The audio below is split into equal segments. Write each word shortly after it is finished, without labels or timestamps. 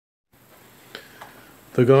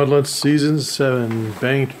The Gauntlet Season 7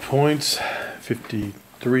 banked points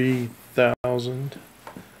 53,000.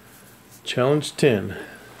 Challenge 10.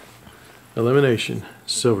 Elimination.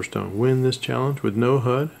 Silverstone. Win this challenge with no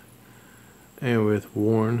HUD and with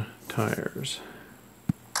worn tires.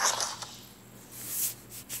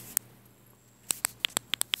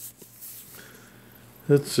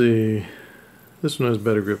 Let's see. This one has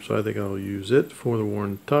better grip, so I think I'll use it for the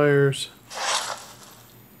worn tires.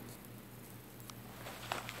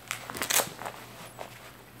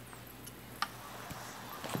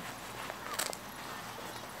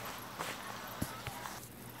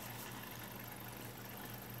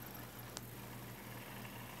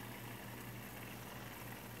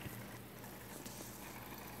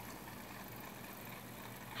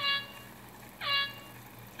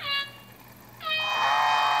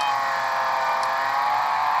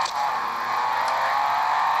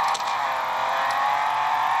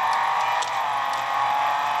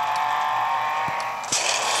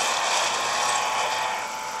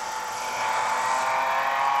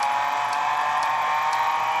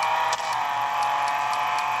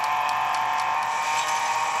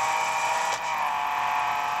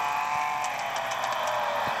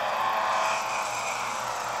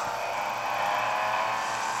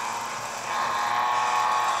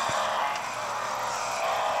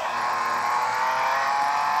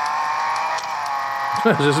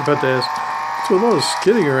 I was just about to ask, what's with all this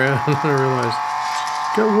skidding around? And I realized,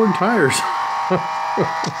 got worn tires.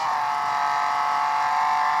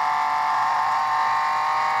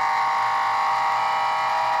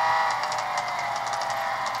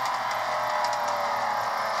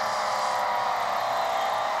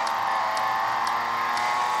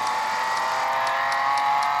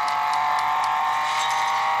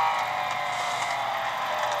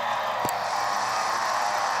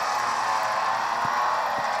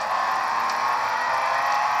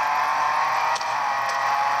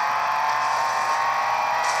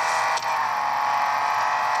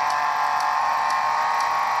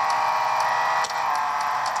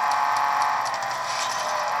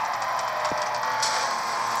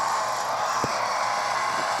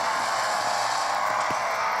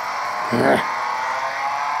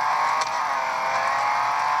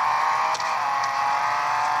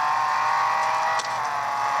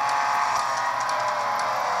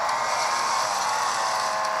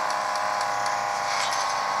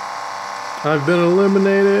 I've been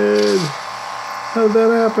eliminated. How did that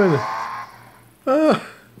happen? Ah.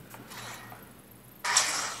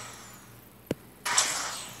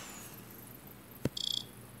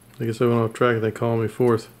 I guess I went off track and they called me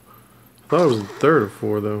fourth. I thought it was third or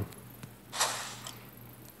fourth though.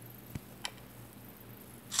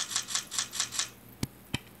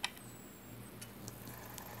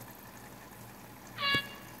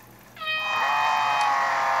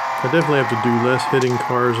 I definitely have to do less hitting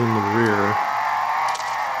cars in the rear.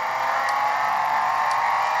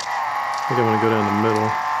 I think I'm going to go down the middle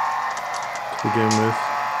to begin with.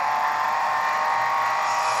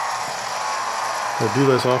 I'll do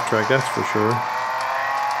less off track, that's for sure.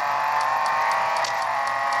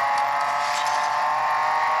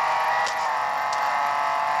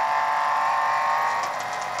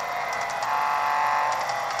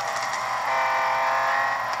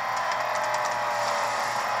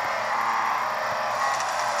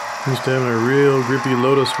 Used to having a real grippy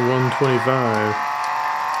Lotus 125,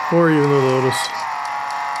 or even the Lotus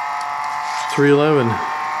 311.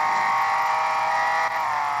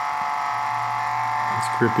 It's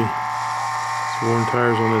grippy. It's worn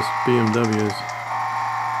tires on this BMW is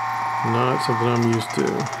not something I'm used to.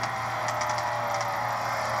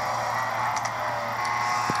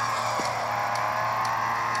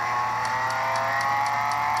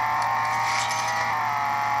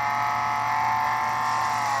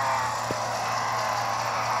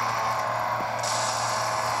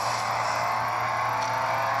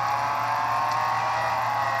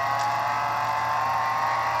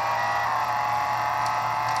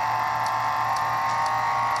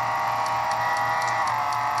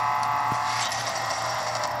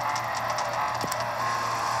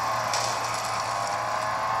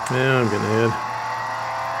 Yeah, I'm getting ahead.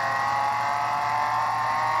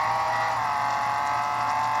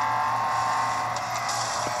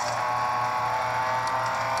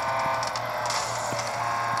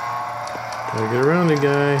 Gotta get around the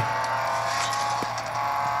guy.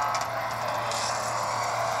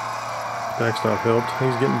 Backstop helped.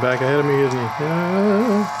 He's getting back ahead of me, isn't he?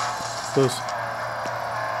 Yeah. Close.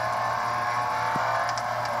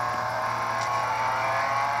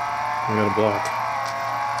 I got a block.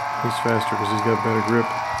 He's faster because he's got better grip.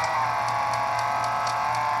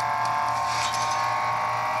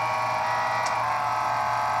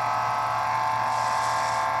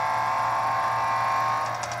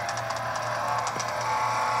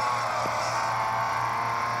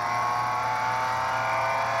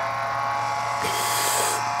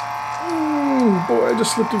 Oh, I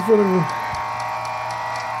just slipped in front of him.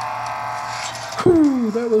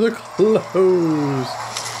 Whew, that was a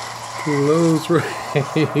close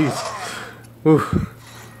race. Ooh.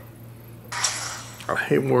 I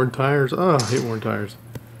hate worn tires. Oh, I hate worn tires.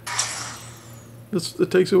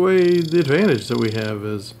 It takes away the advantage that we have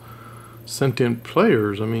as sentient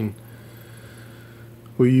players. I mean,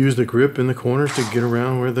 we use the grip in the corners to get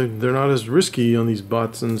around where they're not as risky on these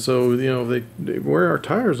bots, and so, you know, they wear our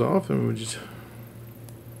tires off, and we just,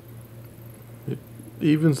 it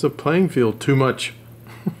evens the playing field too much.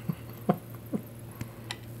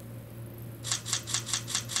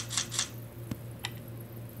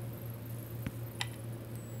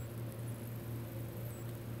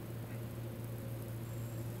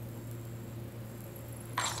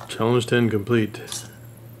 Challenge 10 complete.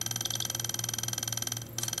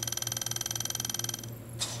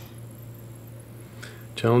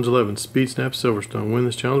 Challenge 11, Speed Snap Silverstone. Win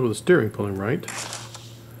this challenge with a steering pulling right.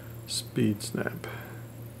 Speed Snap.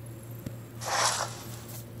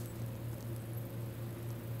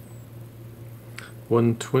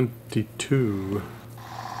 $122.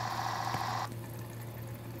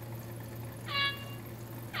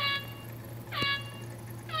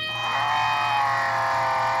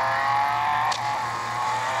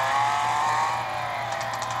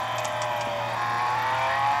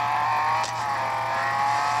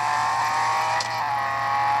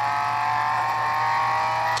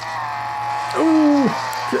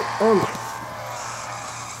 Oh, get on.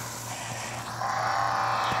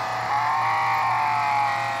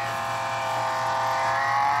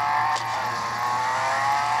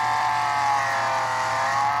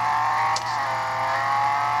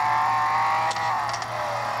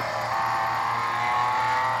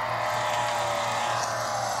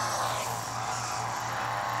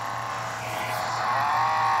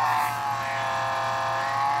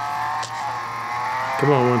 Come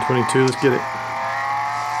on, 122, let's get it.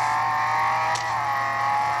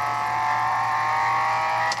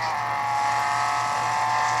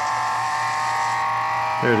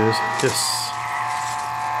 There it is. Yes.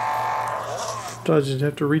 I just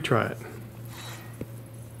have to retry it.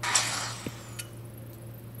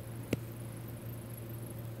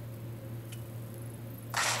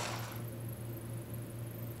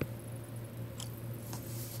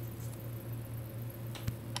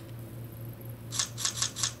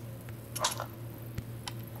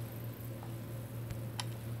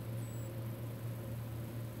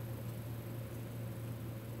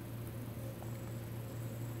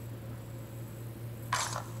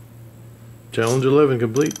 Challenge 11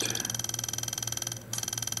 complete.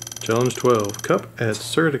 Challenge 12. Cup at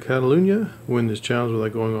Circuit of Catalunya. Win this challenge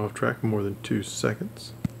without going off track for more than 2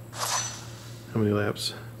 seconds. How many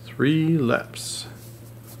laps? 3 laps.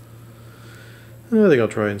 I think I'll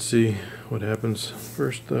try and see what happens.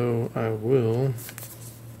 First though, I will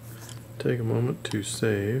take a moment to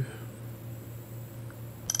save.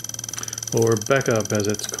 Or back up as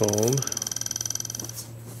it's called.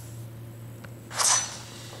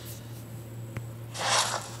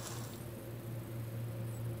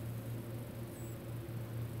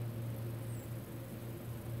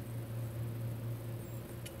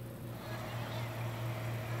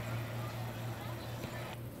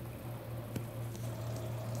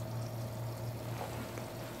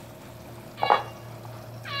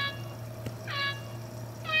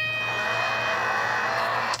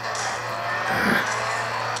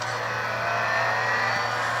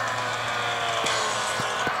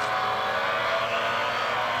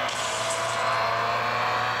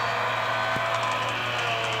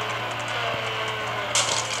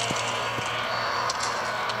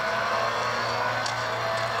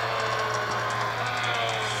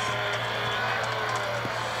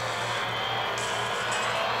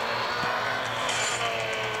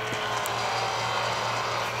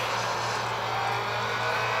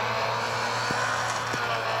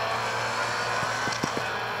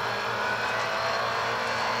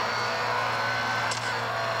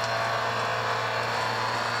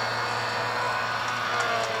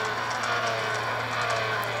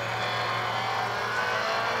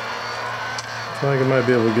 I think I might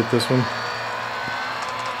be able to get this one.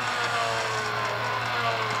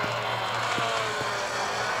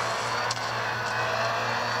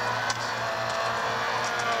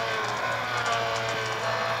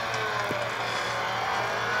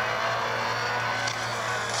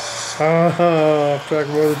 Off track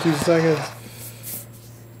more than 2 seconds.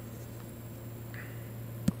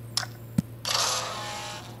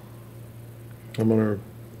 I'm gonna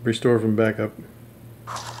restore from backup.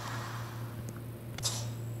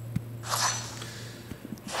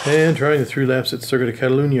 And trying the 3 laps at Circuit of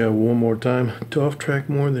Catalunya one more time. Off track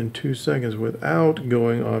more than 2 seconds without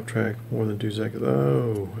going off track more than 2 seconds.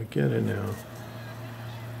 Oh, I get it now.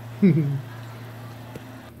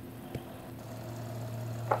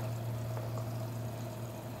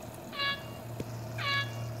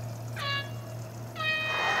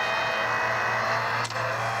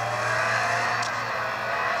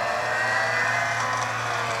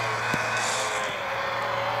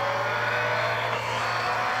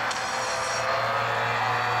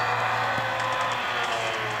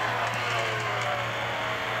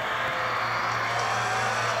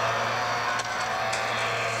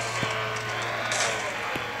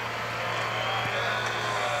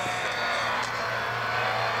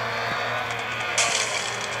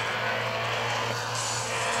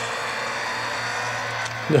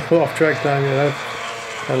 No off track time yet. I've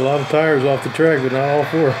had a lot of tires off the track, but not all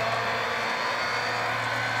 4.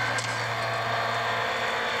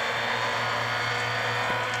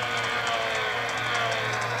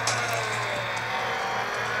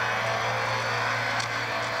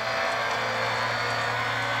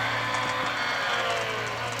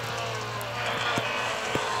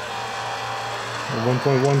 And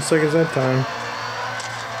 1.1 seconds that time.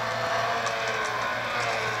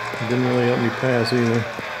 It didn't really help me pass either.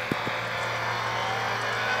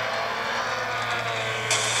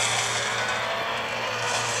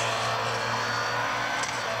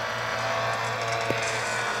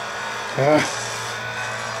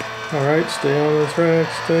 Alright, stay on the track,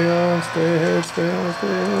 stay on, stay ahead, stay on, stay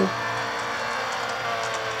ahead.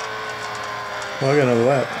 Well, I got another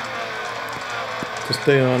lap. Just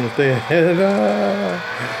stay on and stay ahead.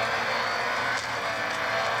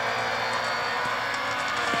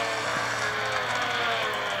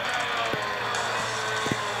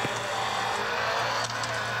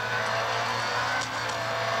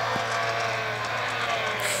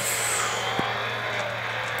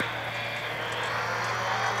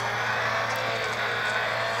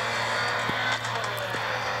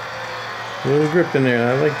 A little grip in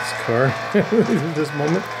there. I like this car at this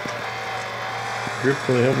moment. Grip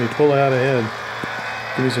really helped me pull out ahead.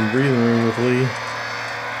 Give me some breathing room with Lee.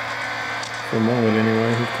 For a moment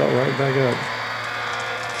anyway. He caught right back up.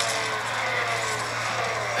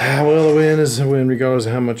 Well, the win is a win regardless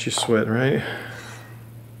of how much you sweat, right?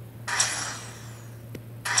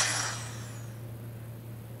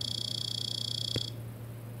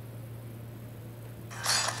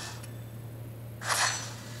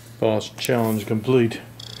 Boss challenge complete.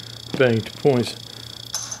 Banked points.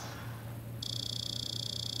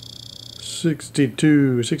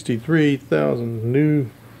 63,000 new.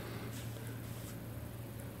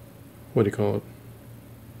 What do you call it?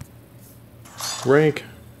 Rank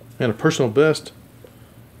and a personal best.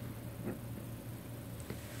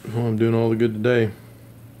 Well, I'm doing all the good today.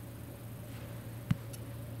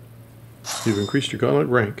 You've increased your Gauntlet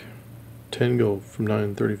rank. 10 gold from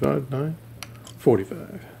 935 to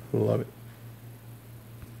 945. Love it.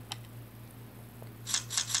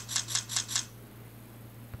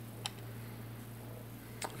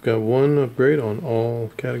 I've got 1 upgrade on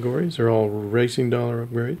all categories. They're all racing dollar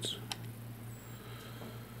upgrades.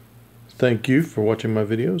 Thank you for watching my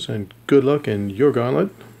videos and good luck in your Gauntlet.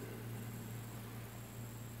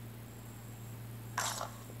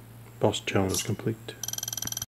 Boss challenge complete.